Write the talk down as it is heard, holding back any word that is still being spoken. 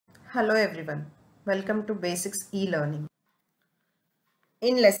Hello everyone, welcome to Basics e-learning.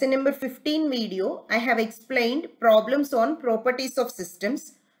 In lesson number 15 video, I have explained problems on properties of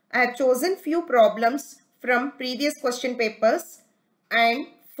systems. I have chosen few problems from previous question papers, and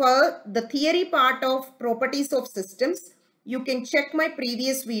for the theory part of properties of systems, you can check my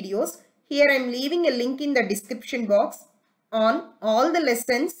previous videos. Here I am leaving a link in the description box on all the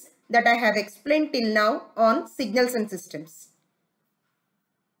lessons that I have explained till now on signals and systems.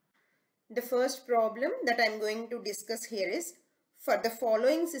 The first problem that I am going to discuss here is, for the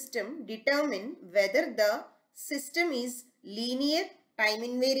following system, determine whether the system is linear, time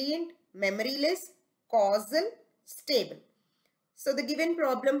invariant, memoryless, causal, stable. So the given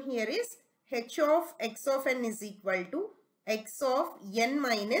problem here is h of x of n is equal to x of n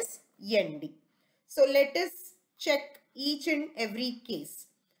minus nd. So let us check each and every case.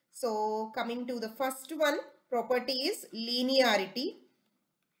 So coming to the first one, property is linearity.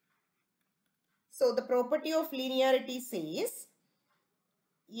 So the property of linearity says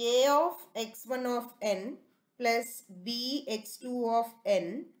a of x1 of n plus b x2 of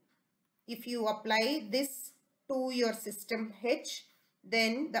n. If you apply this to your system h,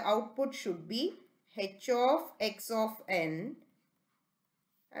 then the output should be h of x of n.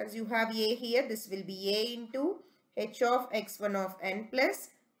 As you have a here, this will be a into h of x1 of n plus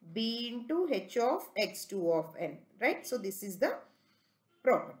b into h of x2 of n, right? So this is the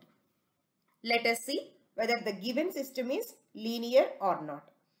property. Let us see whether the given system is linear or not.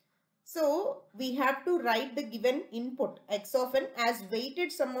 So we have to write the given input x of n as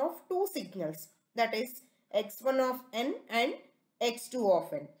weighted sum of two signals, that is x1 of n and x2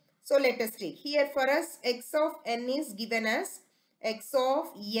 of n. So let us take here for us x of n is given as x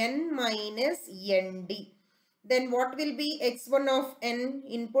of n minus nd. Then what will be x1 of n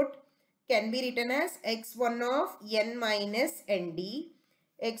input? Can be written as x1 of n minus nd.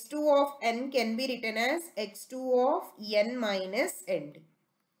 x2 of n can be written as x2 of n minus nd.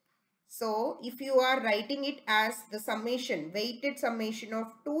 So if you are writing it as the summation, weighted summation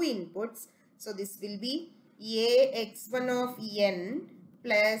of two inputs, so this will be a x1 of n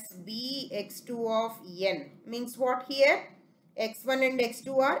plus b x2 of n. Means what here? x1 and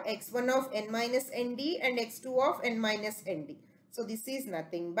x2 are x1 of n minus nd and x2 of n minus nd. So this is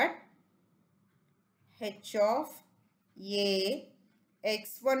nothing but h of a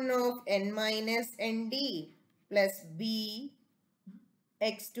x1 of n minus nd plus b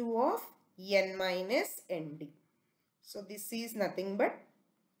x2 of n minus nd. So this is nothing but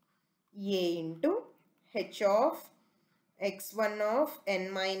a into h of x1 of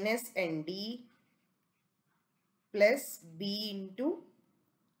n minus nd plus b into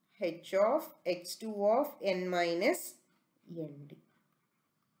h of x2 of n minus nd.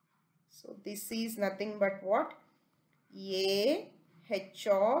 So this is nothing but what? A h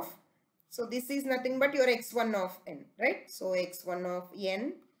of, so this is nothing but your x1 of n, right? So x1 of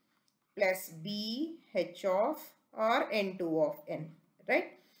n plus b h of or n2 of n,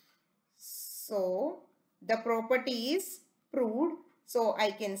 right? So the property is proved. So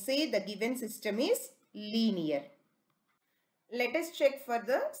I can say the given system is linear. Let us check for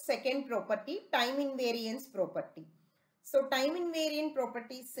the second property, time invariance property. So time invariant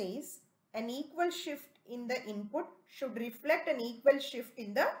property says an equal shift in the input should reflect an equal shift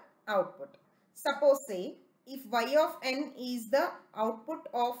in the output. Suppose say if y of n is the output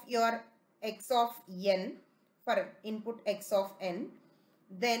of your x of n for input x of n,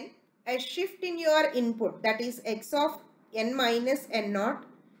 then a shift in your input, that is x of n minus n naught,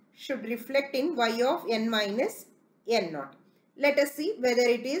 should reflect in y of n minus n naught. Let us see whether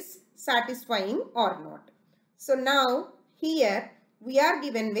it is satisfying or not. So now here we are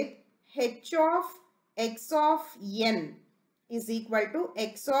given with h of x of n is equal to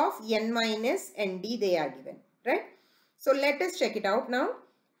x of n minus nd, they are given, right? So let us check it out now.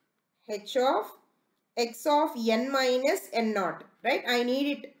 H of x of n minus n naught, right? I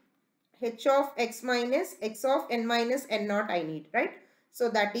need it. H of x minus x of n minus n naught I need, right? So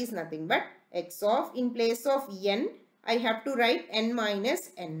that is nothing but x of, in place of n, I have to write n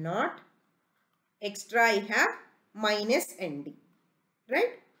minus n naught. Extra I have minus nd,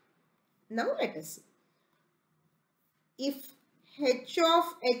 right? Now let us see. If h of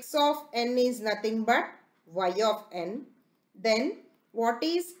x of n is nothing but y of n, then what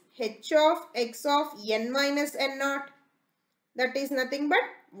is h of x of n minus n naught? That is nothing but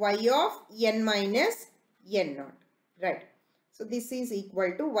y of n minus n naught, right? So this is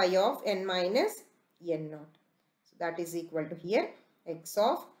equal to y of n minus n naught. So that is equal to here x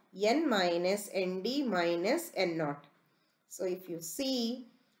of n minus nd minus n naught. So if you see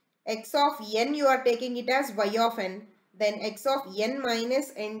x of n, you are taking it as y of n. then x of n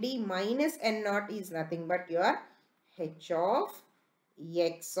minus nd minus n naught is nothing but your h of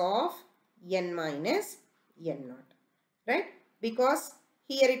x of n minus n naught, right? Because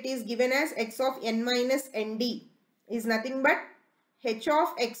here it is given as x of n minus nd is nothing but h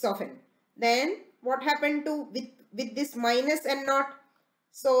of x of n. Then what happened to with this minus n naught?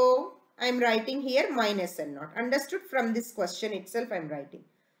 So I am writing here minus n naught. Understood? From this question itself I am writing.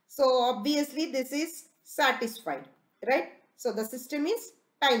 So obviously this is satisfied, right? So the system is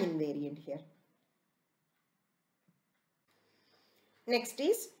time invariant here. Next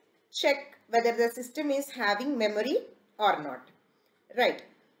is check whether the system is having memory or not, right?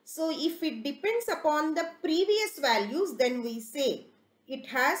 So if it depends upon the previous values, then we say it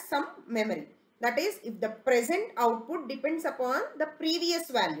has some memory. That is, if the present output depends upon the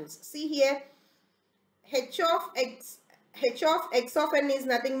previous values. See here, h of x of n is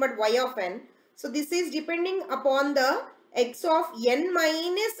nothing but y of n. So this is depending upon the x of n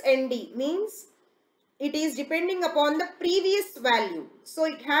minus nd, means it is depending upon the previous value. So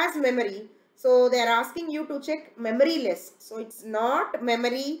it has memory. So they are asking you to check memory less. So it's not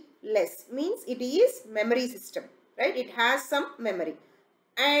memory less, means it is memory system, right? It has some memory.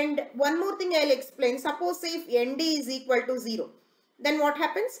 And one more thing I'll explain. Suppose if nd is equal to 0, then what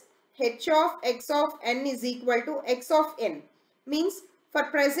happens? H of x of n is equal to x of n, means for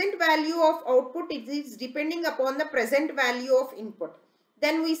present value of output it is depending upon the present value of input.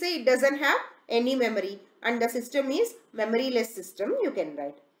 Then we say it doesn't have any memory and the system is memoryless system, you can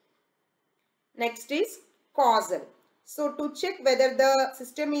write. Next is causal. So to check whether the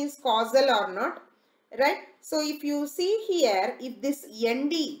system is causal or not, right? So if you see here, if this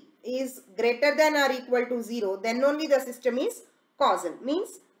nd is greater than or equal to 0, then only the system is causal.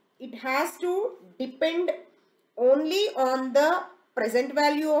 Means it has to depend only on the present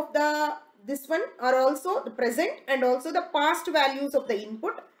value of this one, or also the present and also the past values of the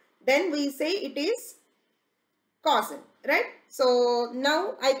input. Then we say it is causal, right? So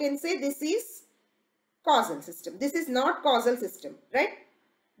now I can say this is causal system. This is not causal system, right?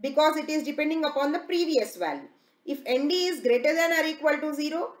 Because it is depending upon the previous value. If nd is greater than or equal to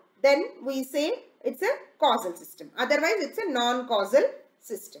 0, then we say it's a causal system. Otherwise, it's a non-causal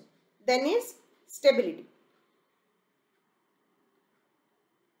system. Then is stability.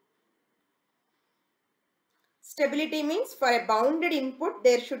 Stability means for a bounded input,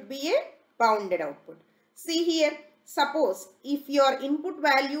 there should be a bounded output. See here, suppose if your input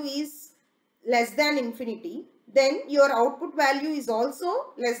value is less than infinity, then your output value is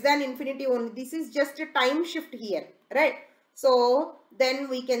also less than infinity only. This is just a time shift here, right? So then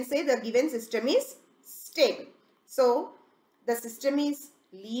we can say the given system is stable. So the system is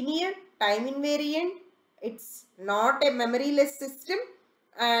linear, time invariant, it's not a memoryless system,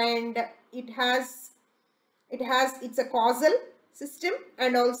 and it's a causal system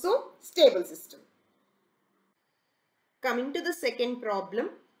and also stable system. Coming to the second problem,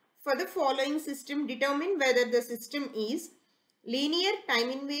 for the following system, determine whether the system is linear, time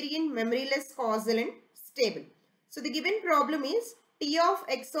invariant, memoryless, causal and stable. So the given problem is t of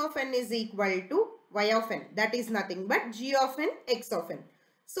x of n is equal to y of n. That is nothing but g of n, x of n.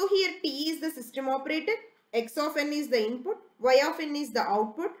 So here t is the system operator, x of n is the input, y of n is the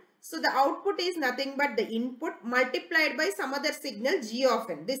output. So the output is nothing but the input multiplied by some other signal g of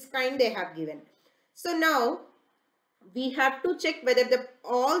n. This kind they have given. So now we have to check whether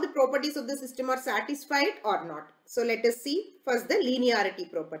all the properties of the system are satisfied or not. So let us see first the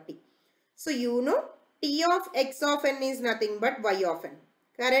linearity property. So you know t of x of n is nothing but y of n,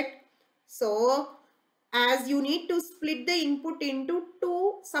 correct? So as you need to split the input into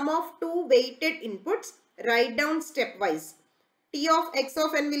sum of two weighted inputs, write down stepwise. T of x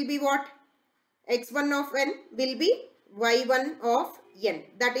of n will be what? X1 of n will be y1 of n.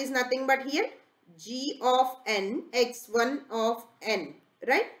 That is nothing but here g of n, x1 of n,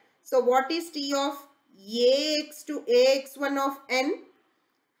 right? So what is t of ax to ax1 of n?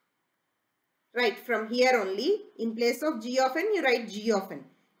 Right, from here only, in place of g of n, you write g of n.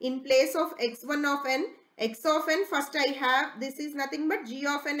 In place of x1 of n, x of n, first I have, this is nothing but g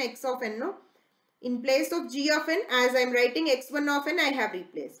of n, x of n, no? In place of g of n, as I am writing x1 of n, I have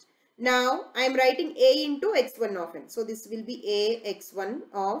replaced. Now, I am writing a into x1 of n. So, this will be a x1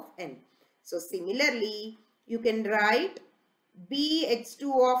 of n. So, similarly, you can write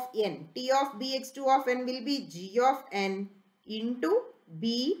bx2 of n. T of bx2 of n will be g of n into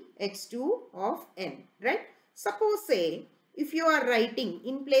bx2 of n, right? Suppose say, if you are writing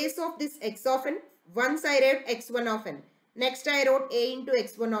in place of this x of n, once I wrote x1 of n. Next I wrote a into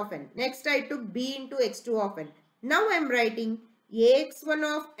x1 of n. Next I took b into x2 of n. Now I am writing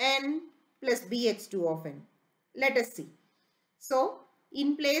ax1 of n plus bx2 of n. Let us see. So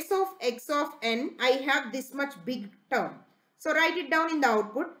in place of x of n, I have this much big term. So write it down in the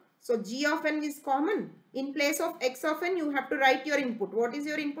output. So g of n is common. In place of x of n, you have to write your input. What is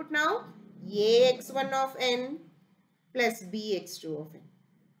your input now? ax1 of n plus bx2 of n.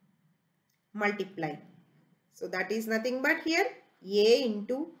 Multiply. So that is nothing but here a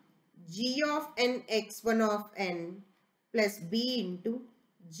into g of n x1 of n plus b into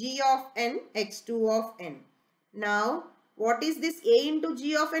g of n x2 of n. Now what is this a into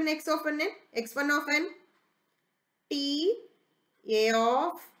g of n x of n x1 of n? T a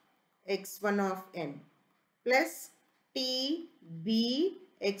of x1 of n plus t b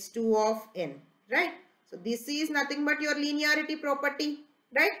x2 of n, right? So this is nothing but your linearity property,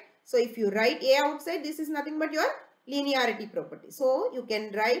 right? So if you write a outside, this is nothing but your linearity property. So you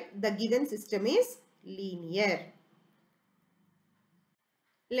can write the given system is linear.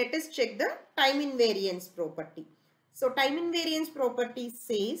 Let us check the time invariance property. So time invariance property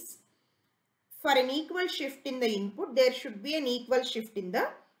says for an equal shift in the input, there should be an equal shift in the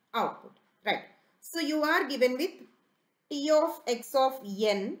output, right? So you are given with t of x of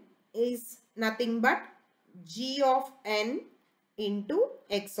n is nothing but g of n into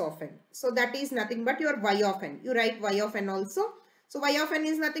x of n. So that is nothing but your y of n. You write y of n also. So y of n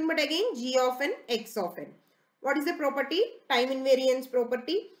is nothing but again g of n x of n. What is the property? Time invariance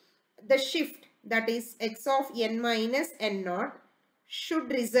property. The shift, that is x of n minus n naught, should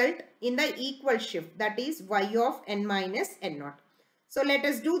result in the equal shift, that is y of n minus n naught. So let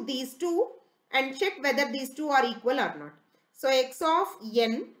us do these two and check whether these two are equal or not. So x of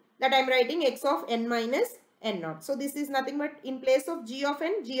n, that I am writing x of n minus n naught. So this is nothing but in place of g of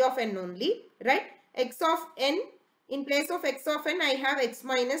n only, right? X of n, in place of x of n, I have x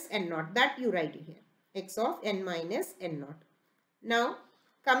minus n naught. That you write here. X of n minus n naught. Now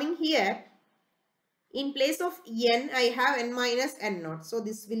coming here, in place of n, I have n minus n naught. So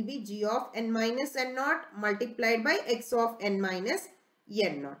this will be g of n minus n naught multiplied by x of n minus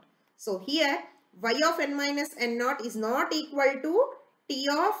n naught. So here y of n minus n naught is not equal to t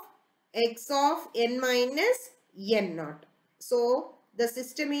of x of n minus n naught. So the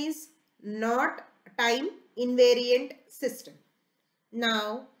system is not time invariant system.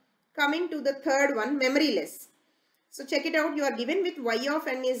 Now coming to the third one, memoryless. So check it out. You are given with y of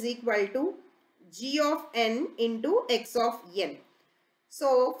n is equal to g of n into x of n.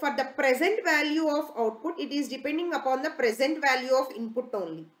 So for the present value of output, it is depending upon the present value of input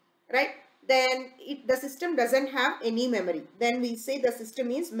only, right? Then the system doesn't have any memory. Then we say the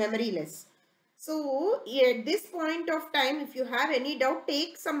system is memoryless. So at this point of time, if you have any doubt,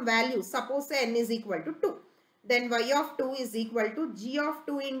 take some value. Suppose say n is equal to 2. Then y of 2 is equal to g of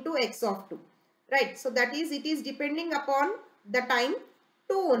 2 into x of 2. Right. So that is, it is depending upon the time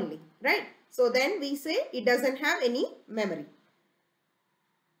 2 only. Right. So then we say it doesn't have any memory.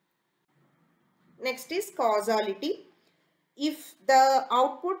 Next is causality. If the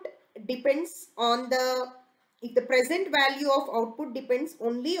output depends on if the present value of output depends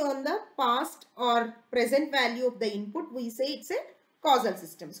only on the past or present value of the input, we say it's a causal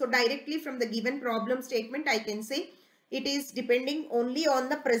system. So directly from the given problem statement, I can say it is depending only on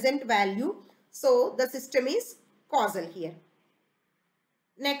the present value. So the system is causal here.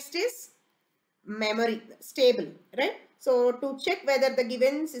 Next is memory, stable, right? So to check whether the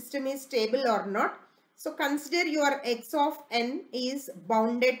given system is stable or not, so consider your x of n is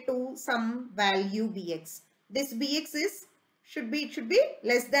bounded to some value bx. This bx should be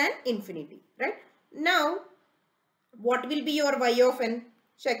less than infinity, right? Now what will be your y of n?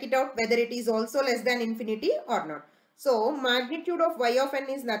 Check it out whether it is also less than infinity or not. So magnitude of y of n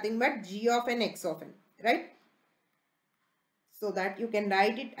is nothing but g of n x of n, right? So that you can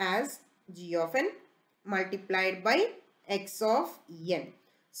write it as g of n multiplied by x of n.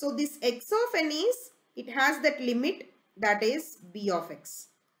 So this x of n is, it has that limit, that is b of x,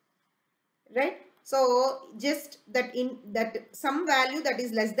 right? So just that in that some value that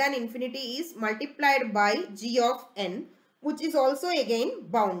is less than infinity is multiplied by g of n, which is also again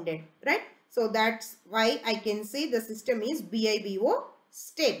bounded, right? So that's why I can say the system is BIBO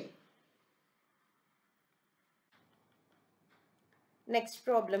stable. Next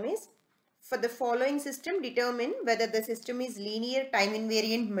problem is, for the following system, determine whether the system is linear, time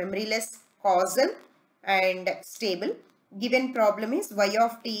invariant, memoryless, causal and stable. Given problem is y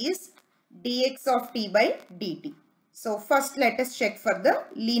of t is dx of t by dt. So first let us check for the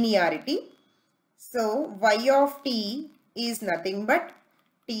linearity. So y of t is nothing but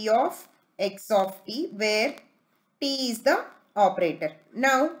t of x of t, where t is the operator.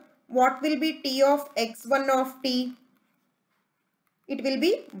 Now what will be t of x1 of t? It will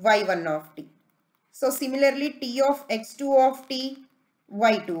be y1 of t. So similarly, t of x2 of t,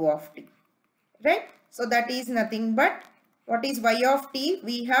 y2 of t, right? So that is nothing but, what is y of t?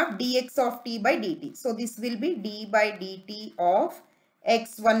 We have dx of t by dt. So this will be d by dt of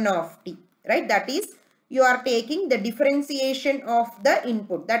x1 of t, right? That is, you are taking the differentiation of the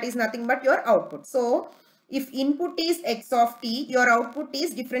input. That is nothing but your output. So if input is x of t, your output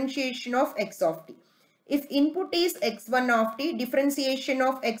is differentiation of x of t. If input is x1 of t, differentiation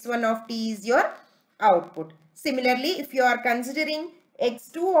of x1 of t is your output. Similarly, if you are considering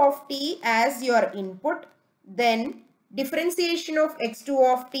x2 of t as your input, then differentiation of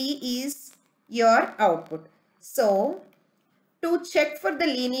x2 of t is your output. So, to check for the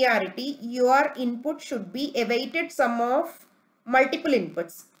linearity, your input should be a weighted sum of multiple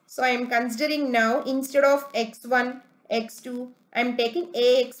inputs. So, I am considering now, instead of x1, x2, I am taking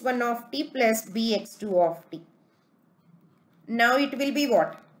ax1 of t plus bx2 of t. Now it will be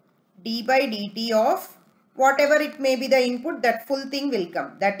what? D by dt of whatever it may be the input, that full thing will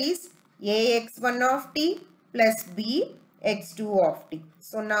come. That is ax1 of t plus bx2 of t.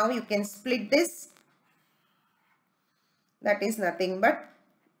 So now you can split this. That is nothing but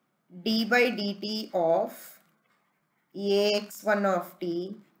d by dt of ax1 of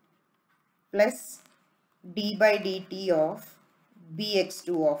t plus d by dt of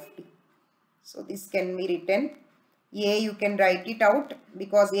bx2 of t. So this can be written, a you can write it out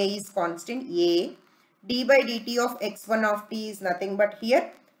because a is constant. A d by dt of x1 of t is nothing but here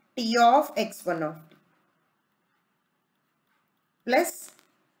t of x1 of t plus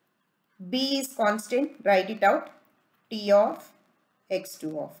b is constant, write it out, t of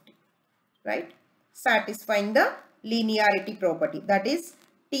x2 of t, right? Satisfying the linearity property. That is,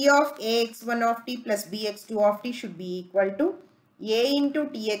 t of ax1 of t plus bx2 of t should be equal to a into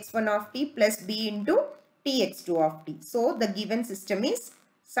tx1 of t plus b into tx2 of t. So the given system is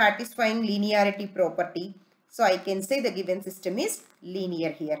satisfying linearity property. So I can say the given system is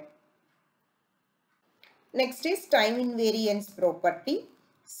linear here. Next is time invariance property.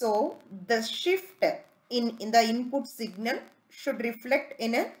 So the shift in the input signal should reflect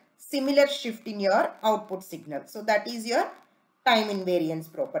in a similar shift in your output signal. So that is your time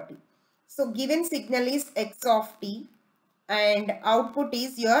invariance property. So given signal is x of t and output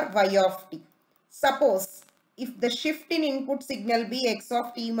is your y of t. Suppose if the shift in input signal be x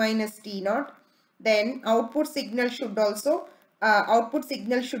of t minus t naught, then output signal should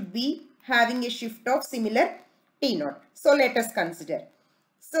be having a shift of similar t naught. So let us consider.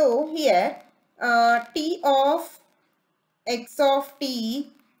 So here t of x of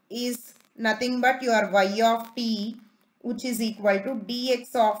t is nothing but your y of t, which is equal to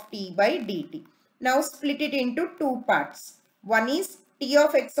dx of t by dt. Now split it into two parts. One is t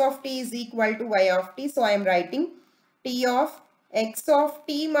of x of t is equal to y of t. So I am writing t of x of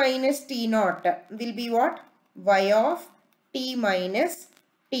t minus t naught will be what? Y of t minus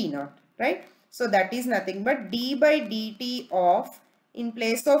t naught, right? So that is nothing but d by dt of, in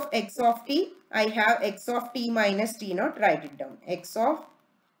place of x of t, I have x of t minus t naught. Write it down. X of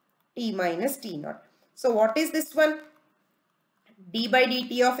t minus t naught. So what is this one? D by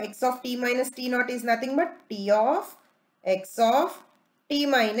dt of x of t minus t naught is nothing but t of x of t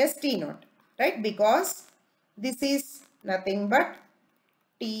minus t naught, right? Because this is nothing but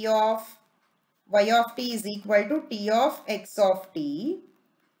t of y of t is equal to t of x of t,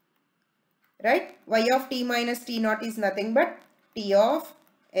 right? Y of t minus t naught is nothing but t of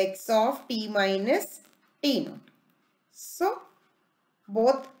x of t minus t naught. So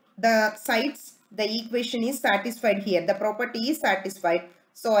both the sides, the equation is satisfied here. The property is satisfied.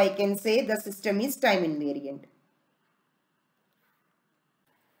 So I can say the system is time invariant.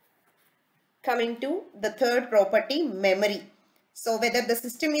 Coming to the third property, memory. So whether the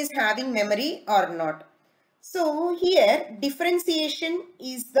system is having memory or not. So here differentiation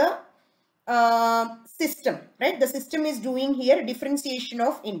is the system, right? The system is doing here differentiation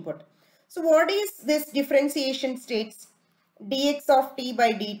of input. So what is this differentiation states? Dx of t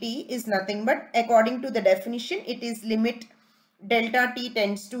by dt is nothing but, according to the definition, it is limit delta t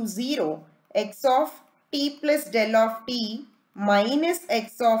tends to 0, x of t plus del of t minus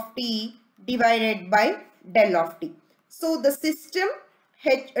x of t divided by del of t. So the system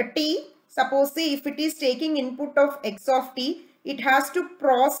t, suppose say if it is taking input of x of t, it has to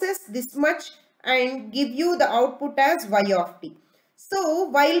process this much and give you the output as y of t. So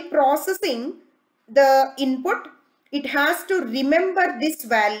while processing the input, it has to remember this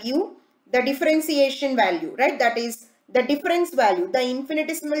value, the differentiation value, right? That is the difference value, the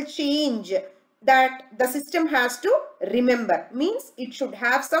infinitesimal change that the system has to remember. Means it should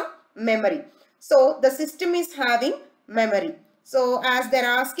have some memory. So the system is having memory. So as they're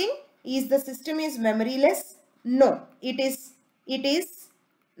asking, Is the system is memoryless? No, it is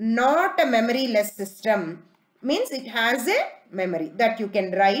not a memoryless system. Means it has a memory that you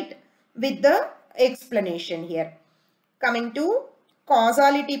can write with the explanation here. Coming to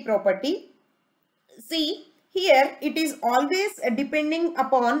causality property. See, here it is always depending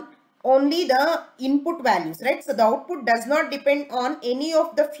upon only the input values, right? So the output does not depend on any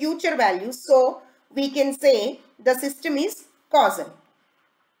of the future values. So we can say the system is causal.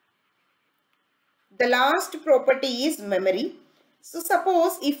 The last property is memory. So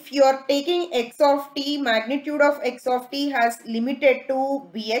suppose if you are taking x of t, magnitude of x of t has limited to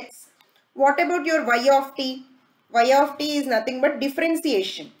bx. What about your y of t? Y of t is nothing but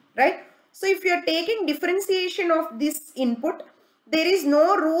differentiation, right? So if you are taking differentiation of this input, there is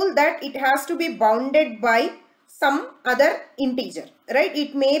no rule that it has to be bounded by some other integer, right?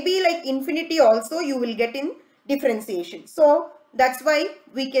 It may be like infinity also you will get in differentiation. So that's why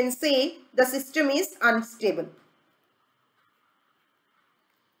we can say the system is unstable.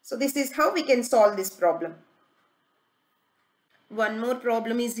 So this is how we can solve this problem. One more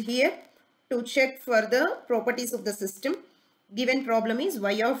problem is here to check for the properties of the system. Given problem is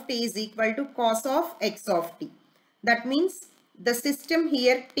y of t is equal to cos of x of t. That means the system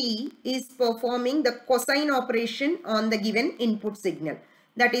here t is performing the cosine operation on the given input signal.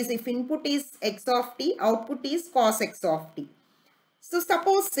 That is, if input is x of t, output is cos x of t. So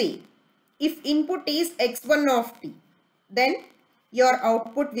suppose say if input is x1 of t, then your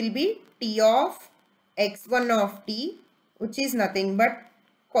output will be t of x1 of t, which is nothing but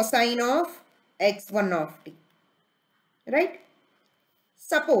cosine of x1 of t, right?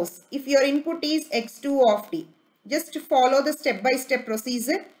 Suppose if your input is x2 of t, just follow the step by step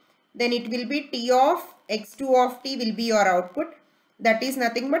procedure, then it will be t of x2 of t will be your output, that is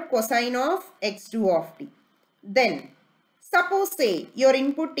nothing but cosine of x2 of t. Then suppose say your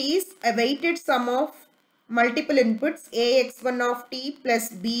input is a weighted sum of multiple inputs, ax1 of t plus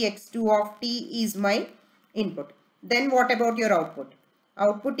bx2 of t is my input. Then what about your output?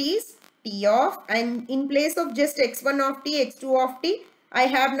 Output is t of, and in place of just x1 of t, x2 of t, I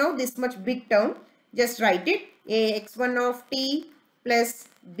have now this much big term. Just write it, ax1 of t plus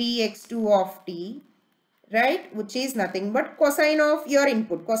bx2 of t, right, which is nothing but cosine of your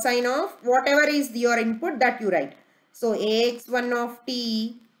input, cosine of whatever is your input that you write. So ax1 of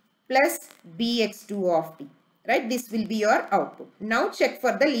t plus bx2 of t, right? This will be your output. Now check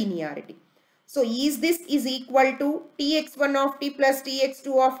for the linearity. So is this is equal to tx1 of t plus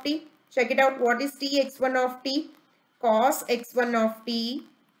tx2 of t? Check it out. What is tx1 of t? Cos x1 of t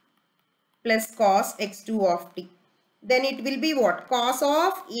plus cos x2 of t. Then it will be what? Cos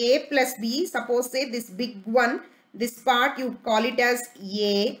of a plus b. Suppose say this big one, this part you call it as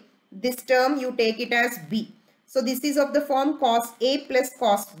a, this term you take it as b. So this is of the form cos a plus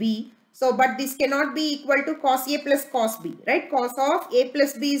cos b. So but this cannot be equal to cos a plus cos b, right? Cos of a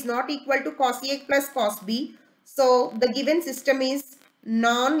plus b is not equal to cos a plus cos b. So the given system is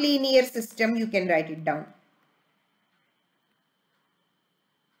non-linear system, you can write it down.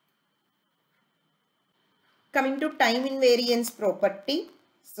 Coming to time invariance property.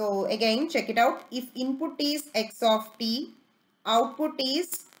 So again check it out. If input is x of t, output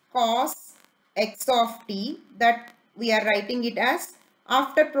is cos x of t, that we are writing it as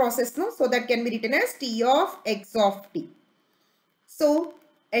after process, no? So that can be written as t of x of t. So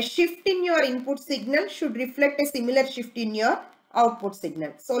a shift in your input signal should reflect a similar shift in your output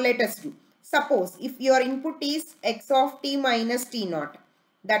signal. So let us do. Suppose if your input is x of t minus t naught,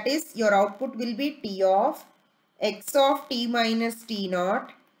 that is your output will be t of x of t minus t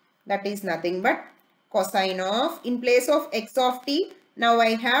naught, that is nothing but cosine of, in place of x of t, now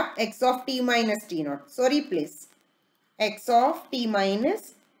I have x of t minus t naught. So replace x of t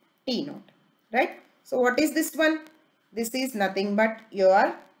minus t naught, right? So what is this one? This is nothing but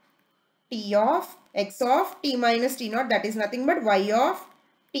your t of x of t minus t naught, that is nothing but y of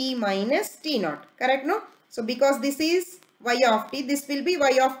t minus t naught, correct, no? So because this is y of t, this will be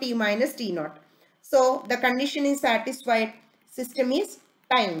y of t minus t naught. So the condition is satisfied, system is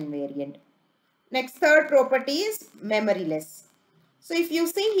time invariant. Next, third property is memoryless. So if you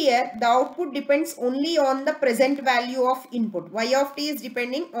see here, the output depends only on the present value of input. Y of t is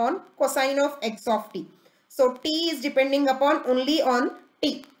depending on cosine of x of t. So t is depending upon only on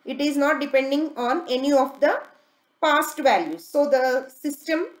t. It is not depending on any of the past values. So the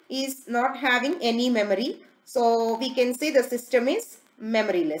system is not having any memory. So we can say the system is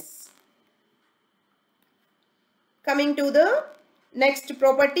memoryless. Coming to the next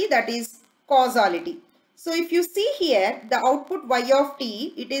property, that is causality. So if you see here, the output y of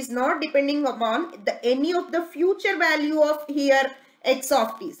t, it is not depending upon any of the future value of here x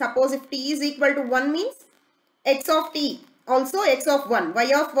of t. Suppose if t is equal to 1 means x of t also x of 1.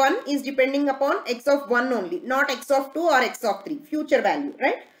 Y of 1 is depending upon x of 1 only, not x of 2 or x of 3, future value,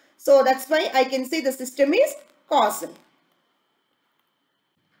 right? So that's why I can say the system is causal.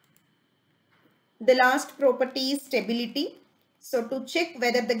 The last property is stability. So to check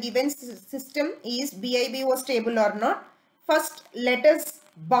whether the given system is BIBO stable or not, first let us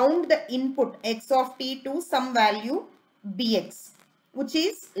bound the input x of t to some value bx, which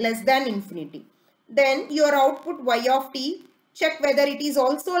is less than infinity. Then your output y of t, check whether it is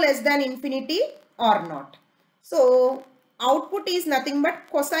also less than infinity or not. So output is nothing but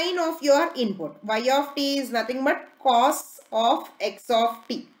cosine of your input. Y of t is nothing but cos of x of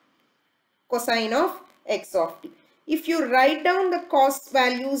t. Cosine of x of t. If you write down the cos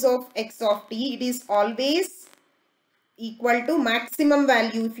values of x of t, it is always equal to maximum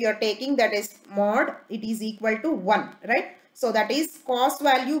value. If you are taking, that is mod, it is equal to 1, right? So that is cos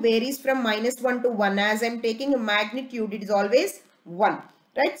value varies from -1 to 1. As I am taking a magnitude, it is always 1,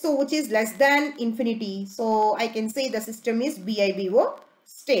 right? So which is less than infinity. So I can say the system is BIBO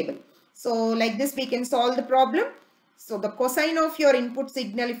stable. So like this we can solve the problem. So the cosine of your input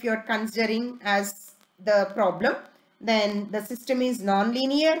signal, if you are considering as the problem, then the system is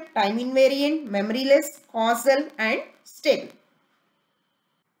non-linear, time invariant, memoryless, causal and stable.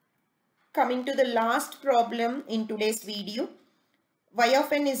 Coming to the last problem in today's video, y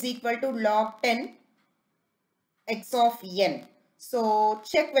of n is equal to log 10 x of n. So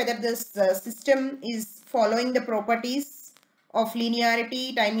check whether this system is following the properties of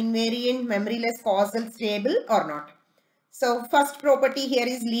linearity, time invariant, memoryless, causal, stable or not. So first property here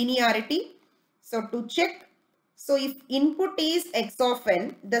is linearity. So to check, so if input is x of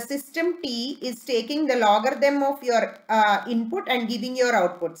n, the system t is taking the logarithm of your input and giving your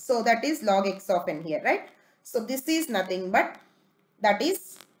output. So that is log x of n here, right? So this is nothing but that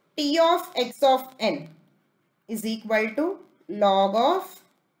is t of x of n is equal to log of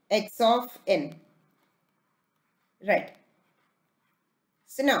x of n, right?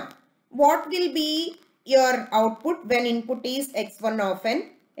 So now, what will be your output when input is x1 of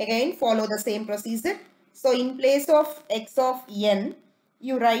n? Again, follow the same procedure. So, in place of x of n,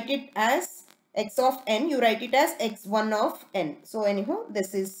 you write it as x of n, you write it as x1 of n. So, anyhow,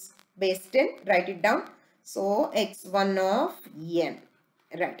 this is base 10, write it down. So, x1 of n,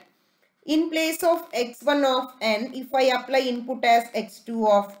 right. In place of x1 of n, if I apply input as x2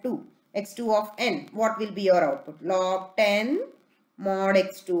 of 2, x2 of n, what will be your output? Log 10 mod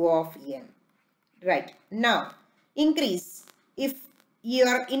x2 of n. Right. Now, increase. If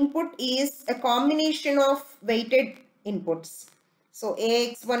your input is a combination of weighted inputs, so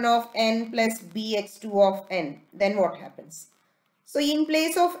ax1 of n plus bx2 of n, then what happens? So, in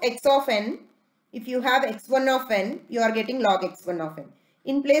place of x of n, if you have x1 of n, you are getting log x1 of n.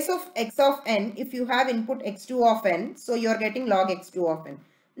 In place of x of n, if you have input x2 of n, so you are getting log x2 of n.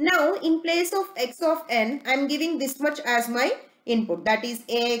 Now, in place of x of n, I am giving this much as my input. That is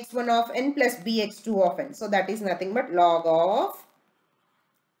ax1 of n plus bx2 of n. So, that is nothing but log of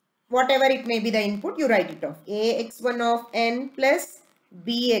whatever it may be the input, you write it off. ax1 of n plus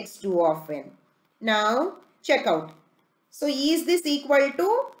bx2 of n. Now, check out. So, is this equal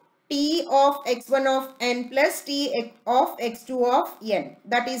to t of x1 of n plus t of x2 of n?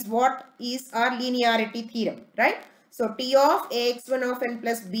 That is what is our linearity theorem, right? So, t of ax1 of n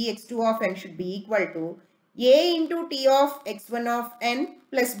plus bx2 of n should be equal to a into t of x1 of n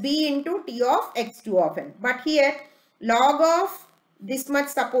plus b into t of x2 of n. But here, log of this much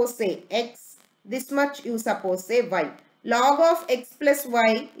suppose say x, this much you suppose say y. Log of x plus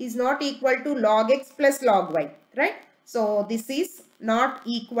y is not equal to log x plus log y, right? So, this is not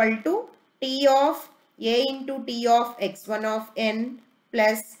equal to t of a into t of x1 of n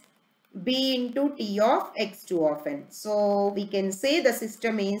plus b into t of x2 of n. So, we can say the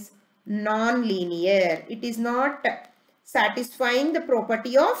system is non-linear. It is not satisfying the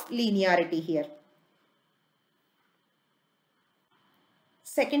property of linearity here.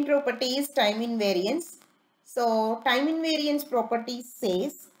 Second property is time invariance. So, time invariance property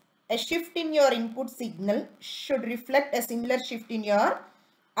says a shift in your input signal should reflect a similar shift in your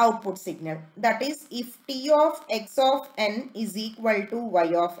output signal. That is, if t of x of n is equal to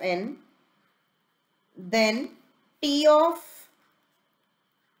y of n, then t of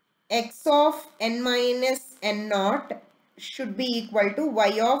x of n minus n naught should be equal to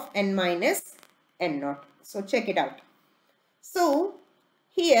y of n minus n naught. So, check it out. So,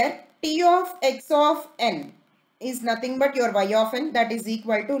 here t of x of n is nothing but your y of n, that is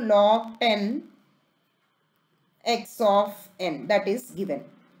equal to log 10 x of n, that is given.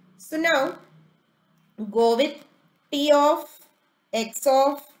 So now go with t of x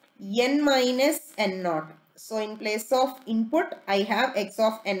of n minus n naught. So in place of input, I have x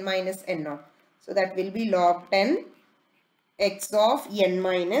of n minus n naught. So that will be log 10 x of n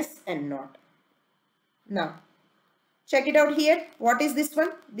minus n naught. Now, check it out here. What is this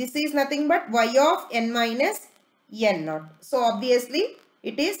one? This is nothing but y of n minus n naught. So obviously,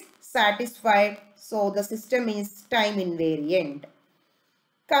 it is satisfied. So the system is time invariant.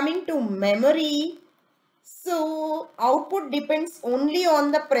 Coming to memory. So output depends only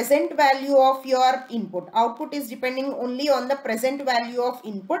on the present value of your input. Output is depending only on the present value of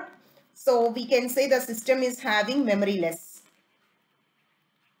input. So we can say the system is having memory less.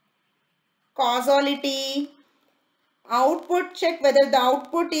 Causality. Output, check whether the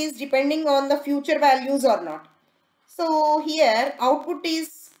output is depending on the future values or not. So here output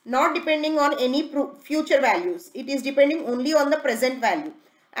is not depending on any future values. It is depending only on the present value.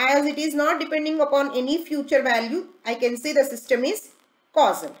 As it is not depending upon any future value, I can say the system is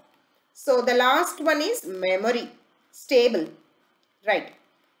causal. So the last one is memory, stable, right?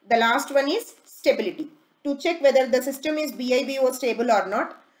 The last one is stability. To check whether the system is BIBO stable or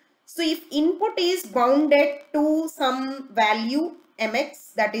not. So if input is bounded to some value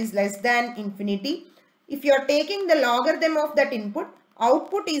mx, that is less than infinity, if you are taking the logarithm of that input,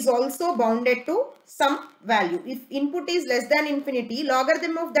 output is also bounded to some value. If input is less than infinity,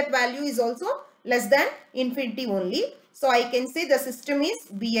 logarithm of that value is also less than infinity only. So I can say the system is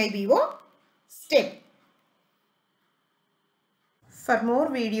BIBO stable. For more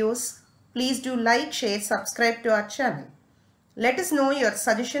videos, please do like, share, subscribe to our channel. Let us know your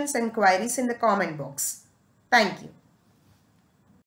suggestions and queries in the comment box. Thank you.